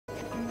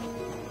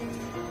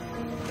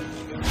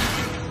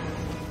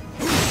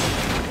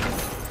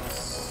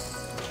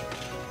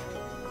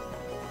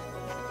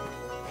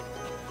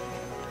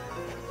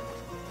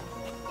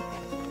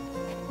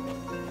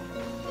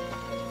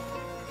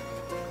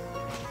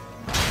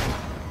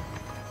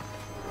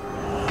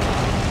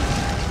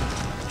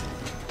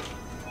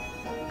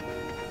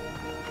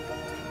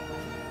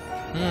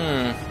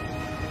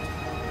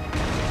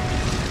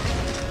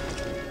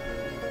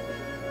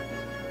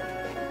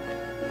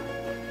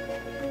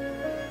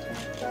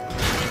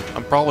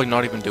I'm probably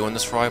not even doing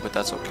this right, but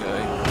that's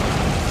okay.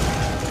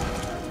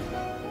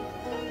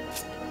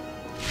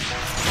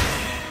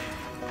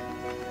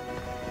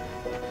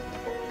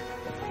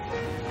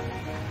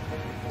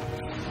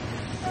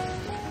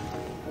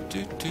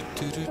 Do, do,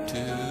 do, do,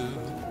 do.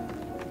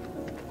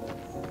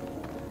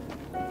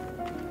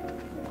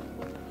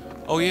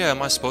 Oh yeah,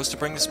 am I supposed to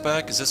bring this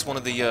back? Is this one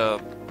of the, Oh,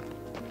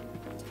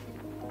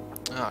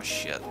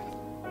 shit.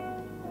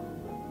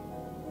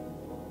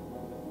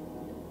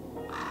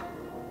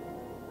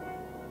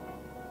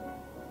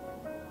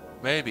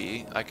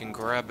 Maybe I can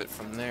grab it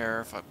from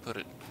there if I put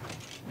it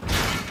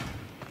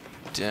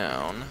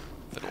down,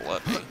 if it'll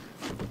let me.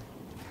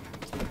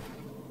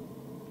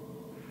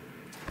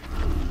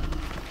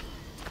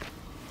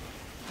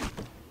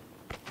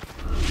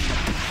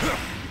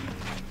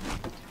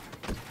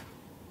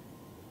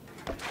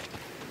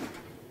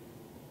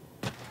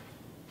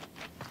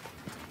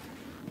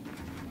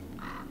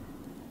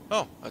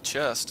 Oh, a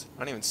chest. I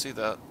didn't even see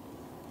that.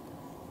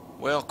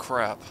 Well,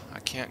 crap. I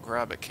can't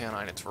grab it, can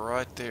I? It's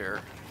right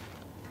there.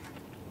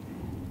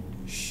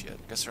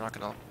 Shit. Guess they're not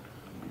gonna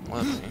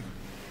let me.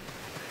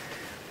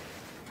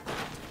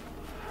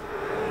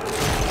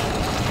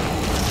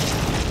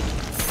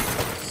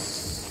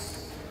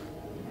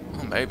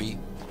 Oh, maybe.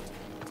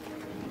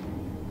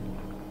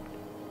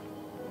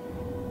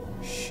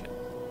 Shit.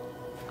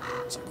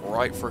 It's like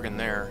right friggin'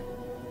 there.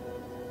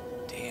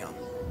 Damn.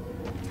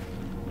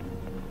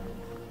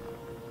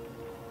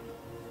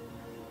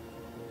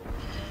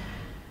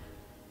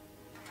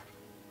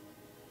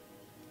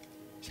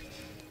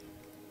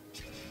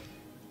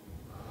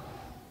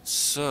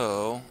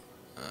 So,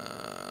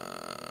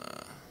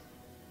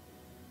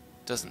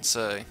 doesn't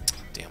say.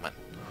 Damn it.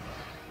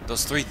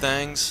 Those three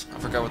things, I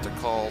forgot what they're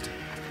called.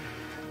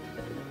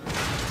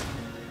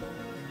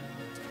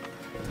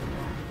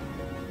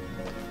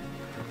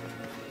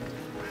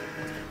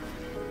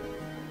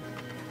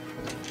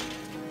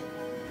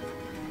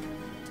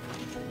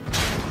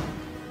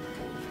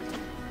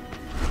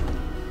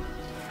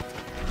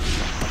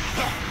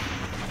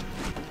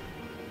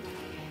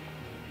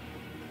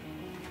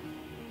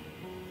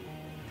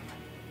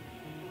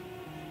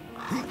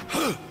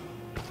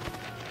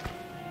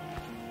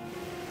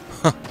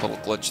 Little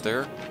glitch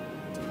there.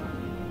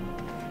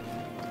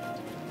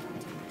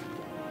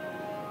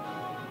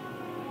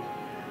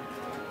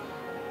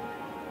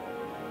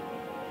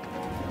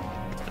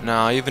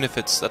 Nah, even if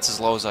that's as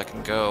low as I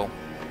can go.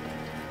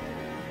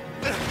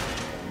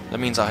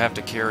 That means I have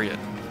to carry it.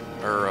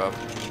 Or,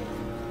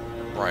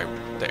 right,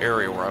 the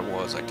area where I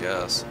was, I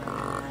guess.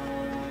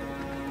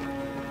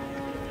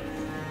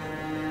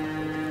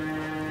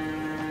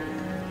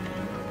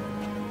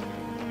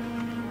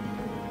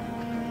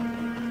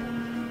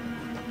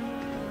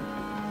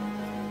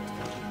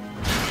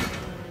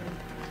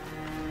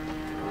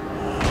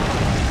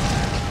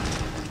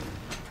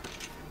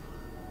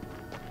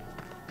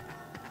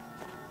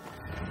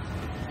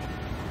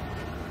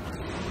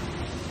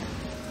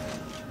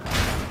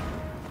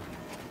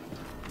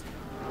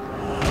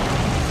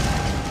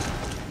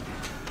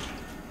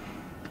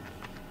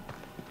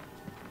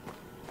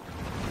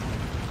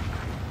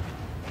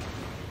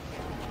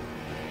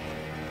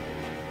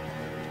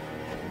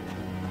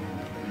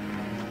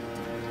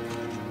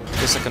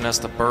 Guess I can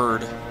ask the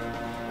bird.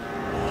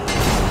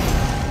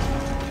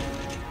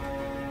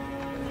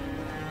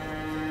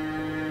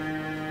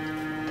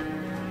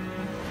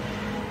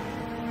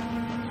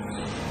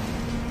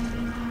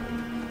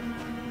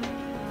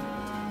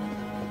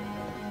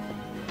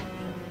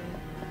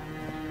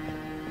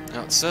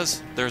 Now it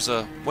says there's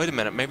a... Wait a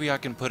minute, maybe I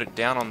can put it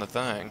down on the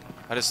thing.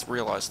 I just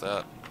realized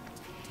that.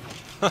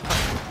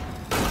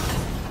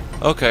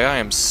 Okay, I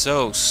am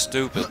so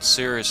stupid,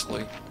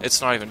 seriously.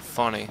 It's not even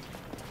funny.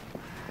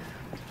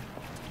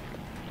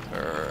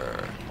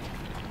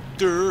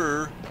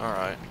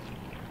 Alright.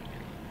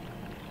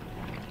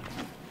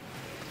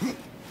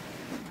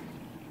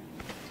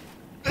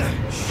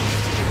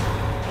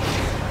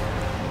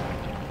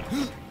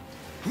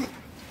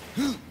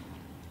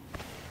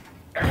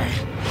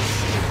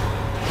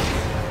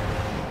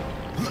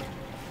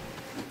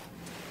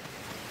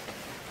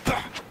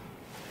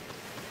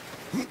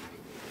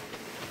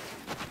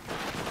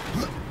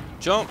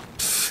 Jump!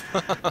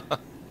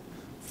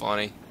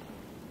 Funny.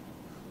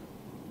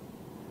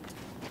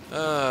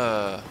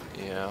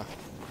 Yeah.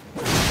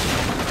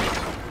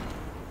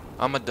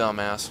 I'm a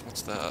dumbass.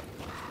 What's that?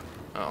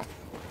 Oh.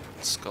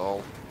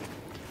 Skull.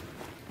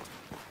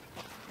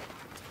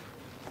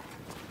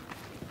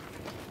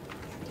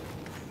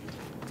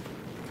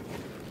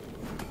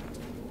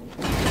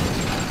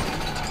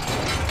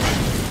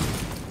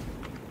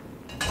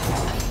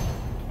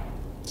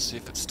 Let's see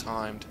if it's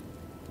timed.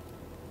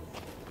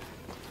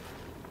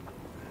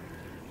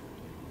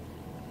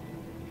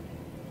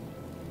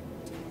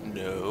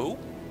 No.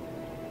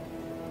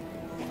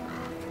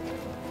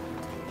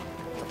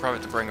 I'll probably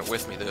have to bring it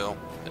with me though,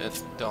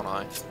 don't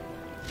I?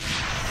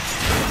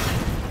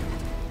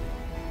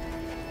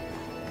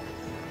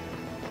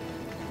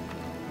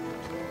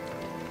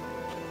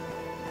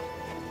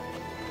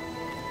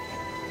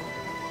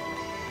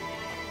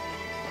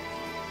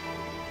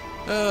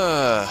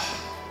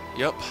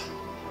 Yep.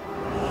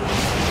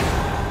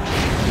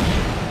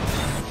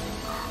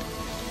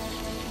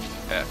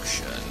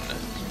 Action.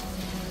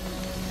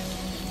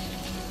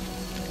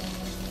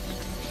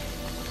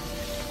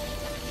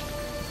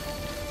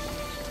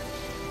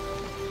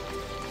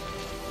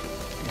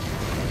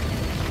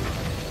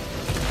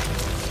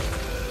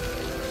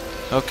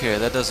 Okay,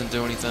 that doesn't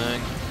do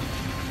anything.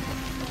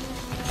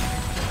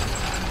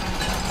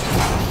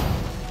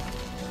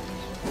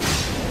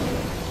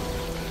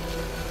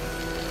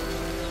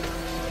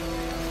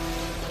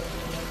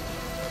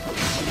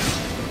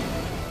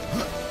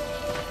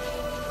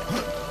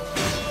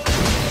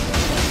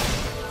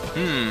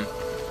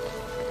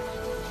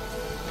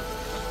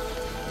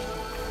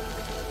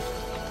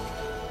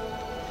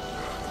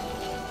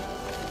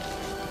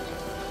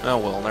 Oh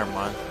well, never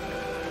mind.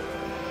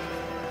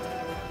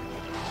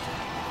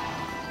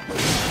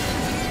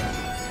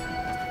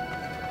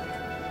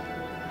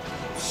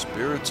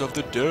 Spirits of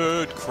the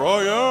dead,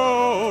 cry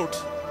out!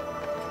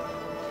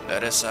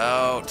 Let us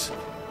out.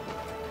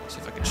 See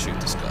if I can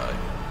shoot this guy.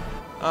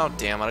 Oh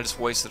damn it, I just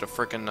wasted a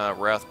frickin'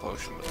 wrath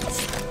potion.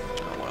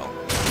 Oh well.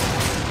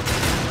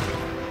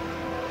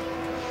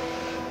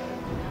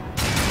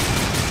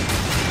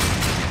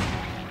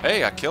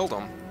 Hey, I killed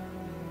him.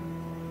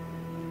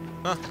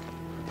 Huh.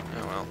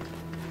 Oh well.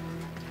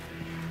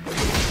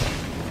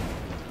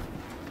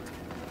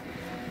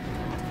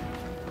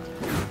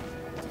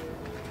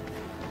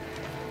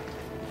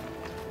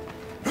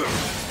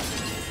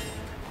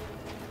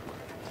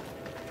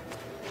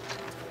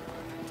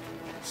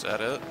 Is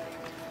that it?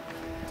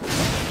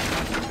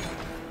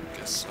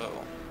 Guess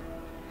so.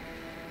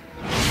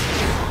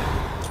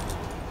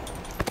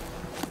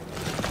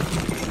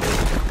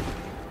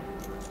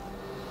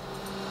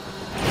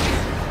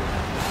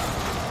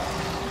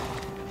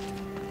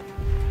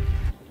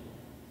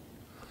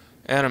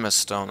 Animus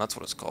Stone, that's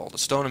what it's called. A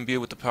stone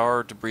imbued with the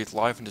power to breathe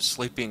life into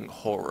sleeping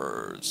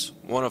horrors.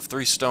 One of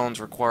 3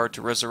 stones required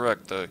to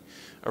resurrect the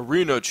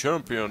arena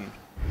champion.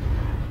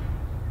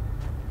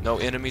 No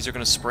enemies are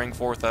going to spring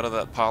forth out of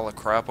that pile of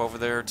crap over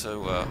there to,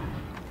 oh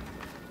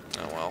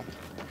well.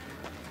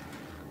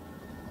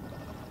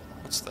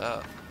 What's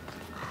that?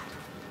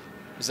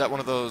 Is that one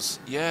of those?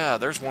 Yeah,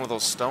 there's one of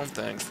those stone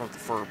things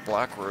for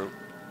Blackroot.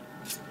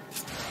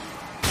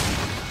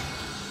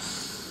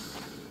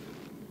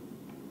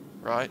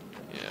 Right?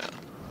 Yeah.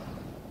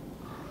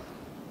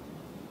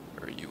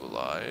 Are you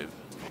alive?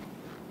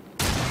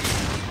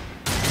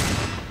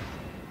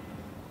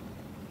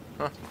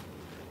 Huh.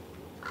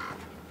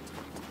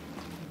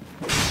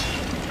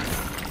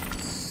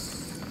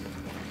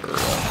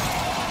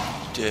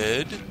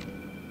 Dead?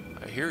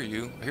 I hear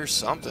you. I hear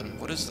something.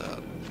 What is that?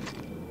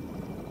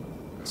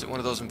 Is it one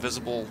of those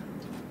invisible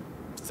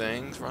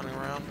things running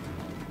around?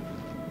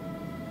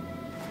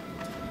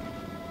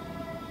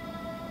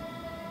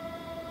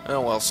 Oh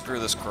well, screw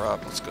this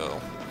crap. Let's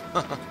go.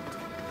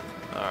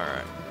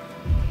 Alright.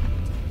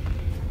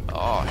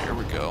 Oh, here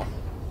we go.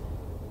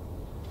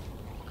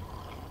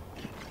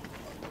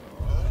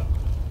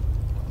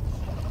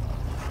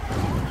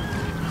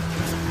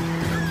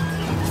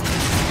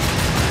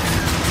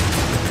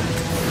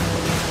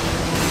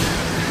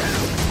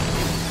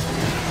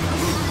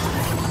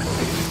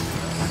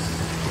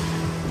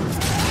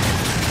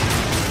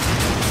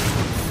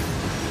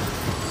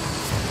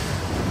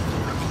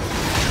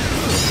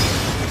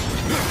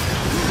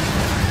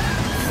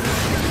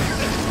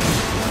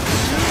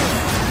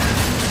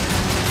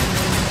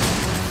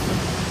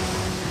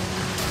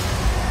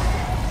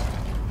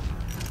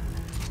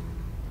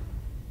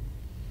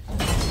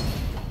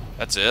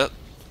 That's it.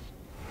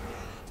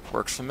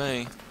 Works for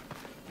me.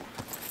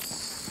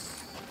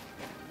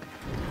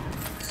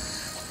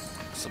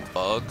 Some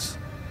bugs.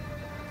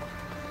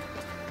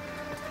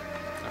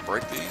 Can I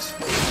break these?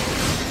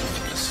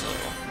 Guess so.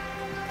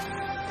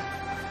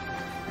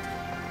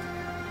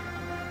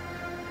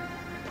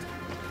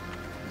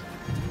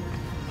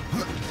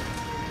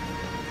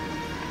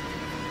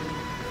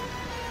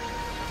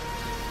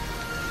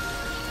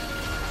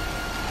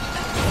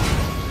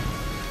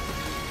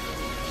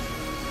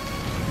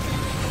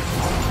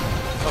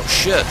 Oh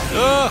shit!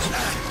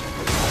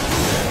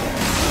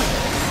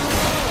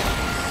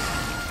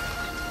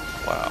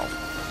 Wow.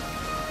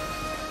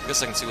 I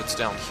guess I can see what's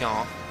down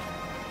here.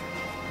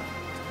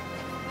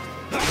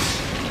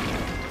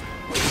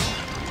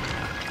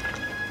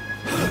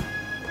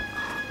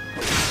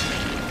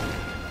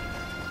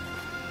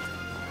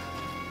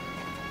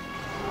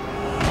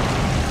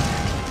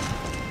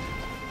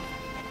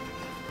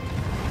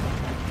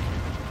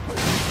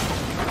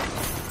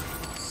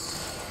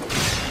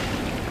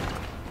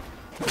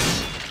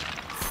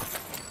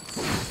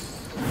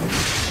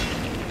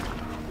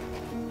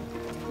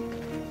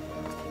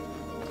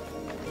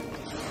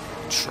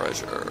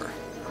 Treasure.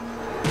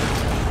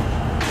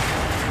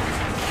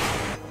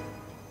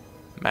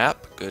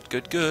 Map. Good,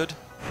 good, good.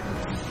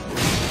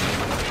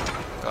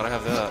 Gotta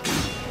have that.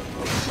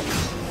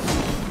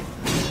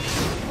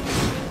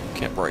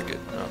 Can't break it.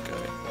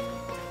 Okay.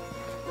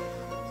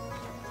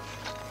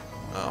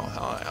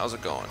 Oh, how's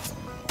it going?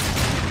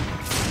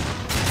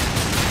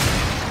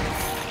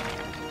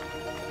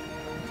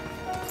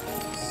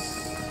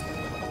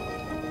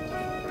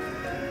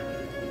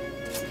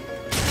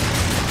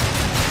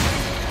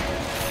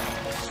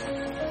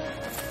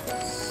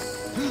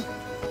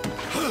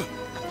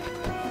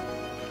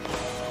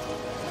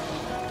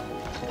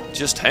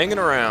 Just hanging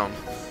around.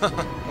 I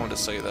wanted to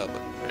say that,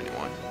 but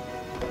anyway.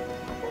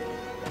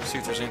 See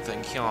if there's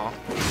anything here.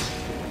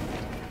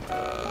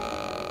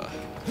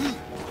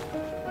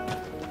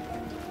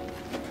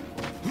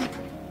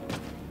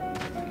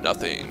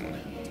 Nothing.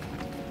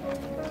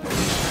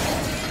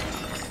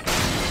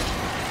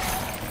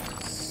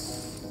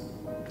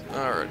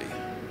 Alrighty.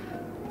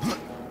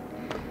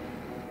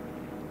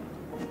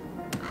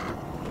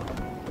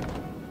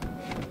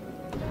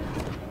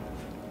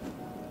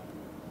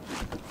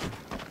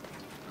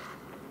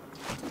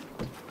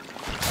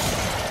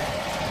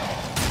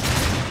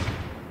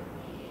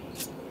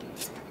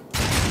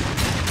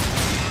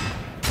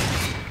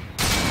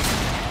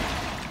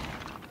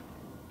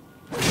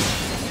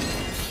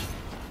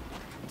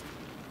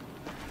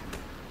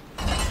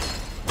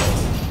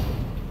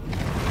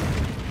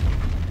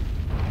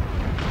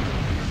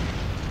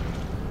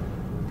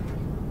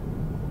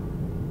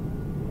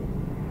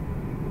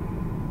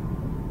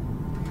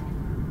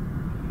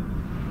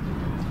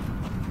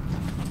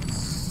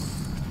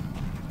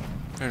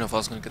 I don't know if I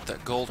was going to get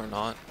that gold or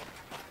not.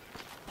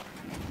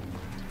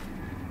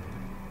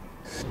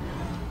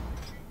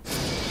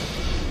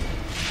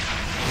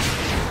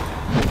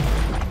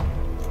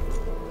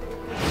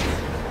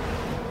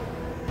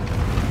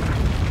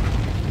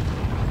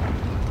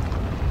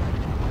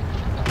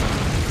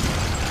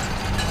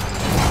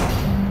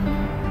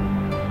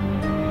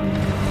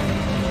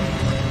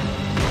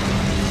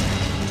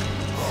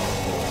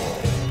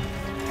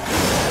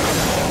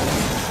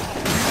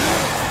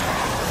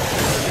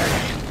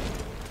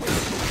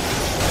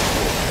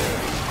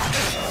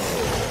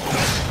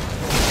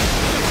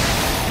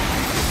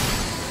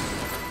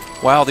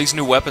 Wow, these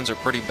new weapons are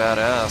pretty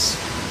badass.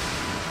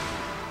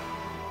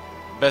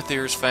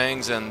 Bethir's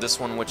Fangs and this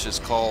one, which is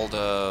called,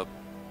 crap,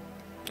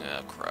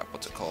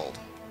 what's it called?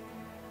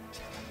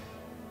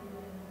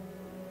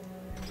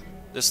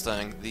 This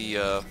thing,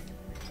 the,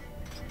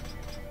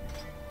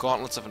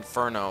 Gauntlets of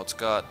Inferno. It's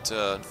got,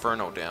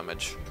 Inferno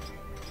damage.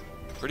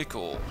 Pretty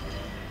cool.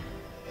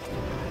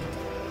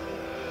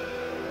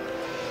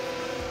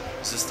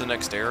 Is this the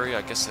next area?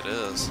 I guess it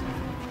is.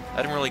 I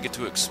didn't really get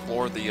to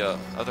explore the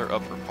other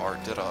upper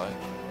part, did I?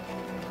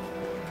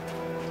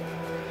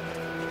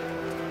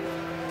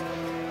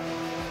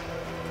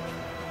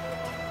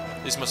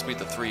 These must be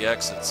the 3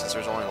 exits, since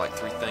there's only like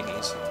 3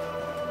 thingies.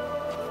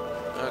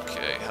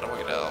 Okay, how do I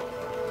get out?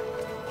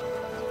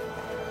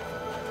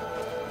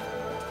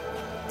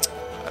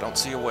 I don't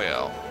see a way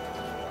out.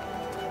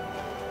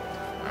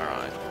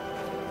 Alright.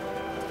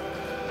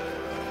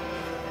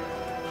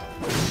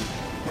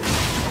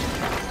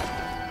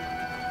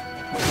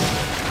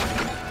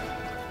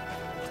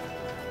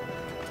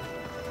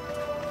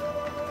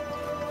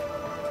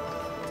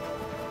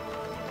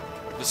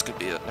 This could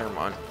be it. Never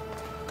mind.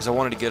 Because I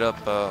wanted to get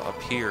up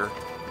up here.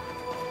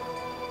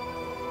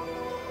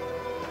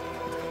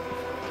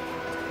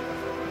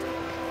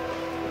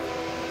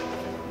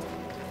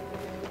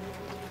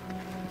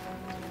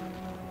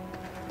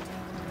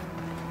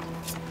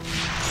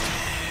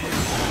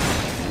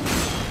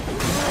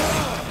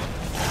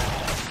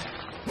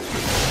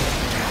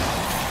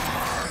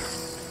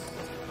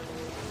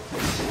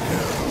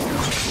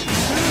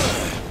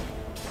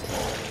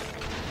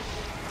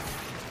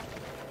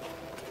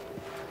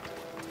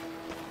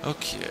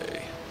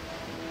 Okay.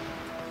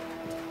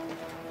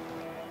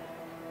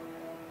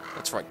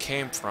 That's where I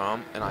came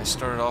from, and I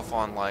started off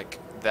on, like,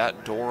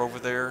 that door over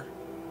there.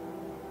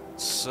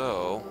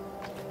 So...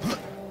 I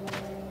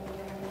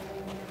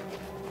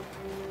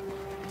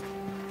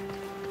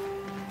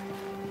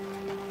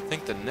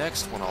think the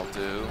next one I'll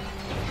do...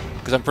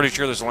 Because I'm pretty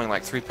sure there's only,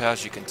 like, 3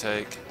 paths you can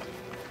take.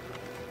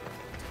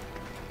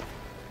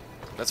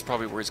 That's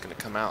probably where he's going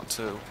to come out,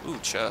 too. Ooh,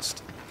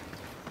 chest.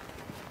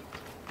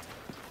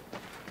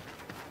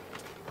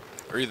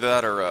 Or either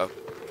that or,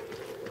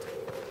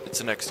 it's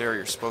the next area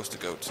you're supposed to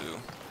go to,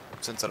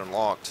 since it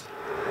unlocked.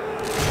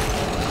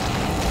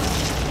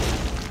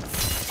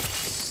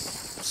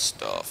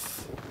 Stuff.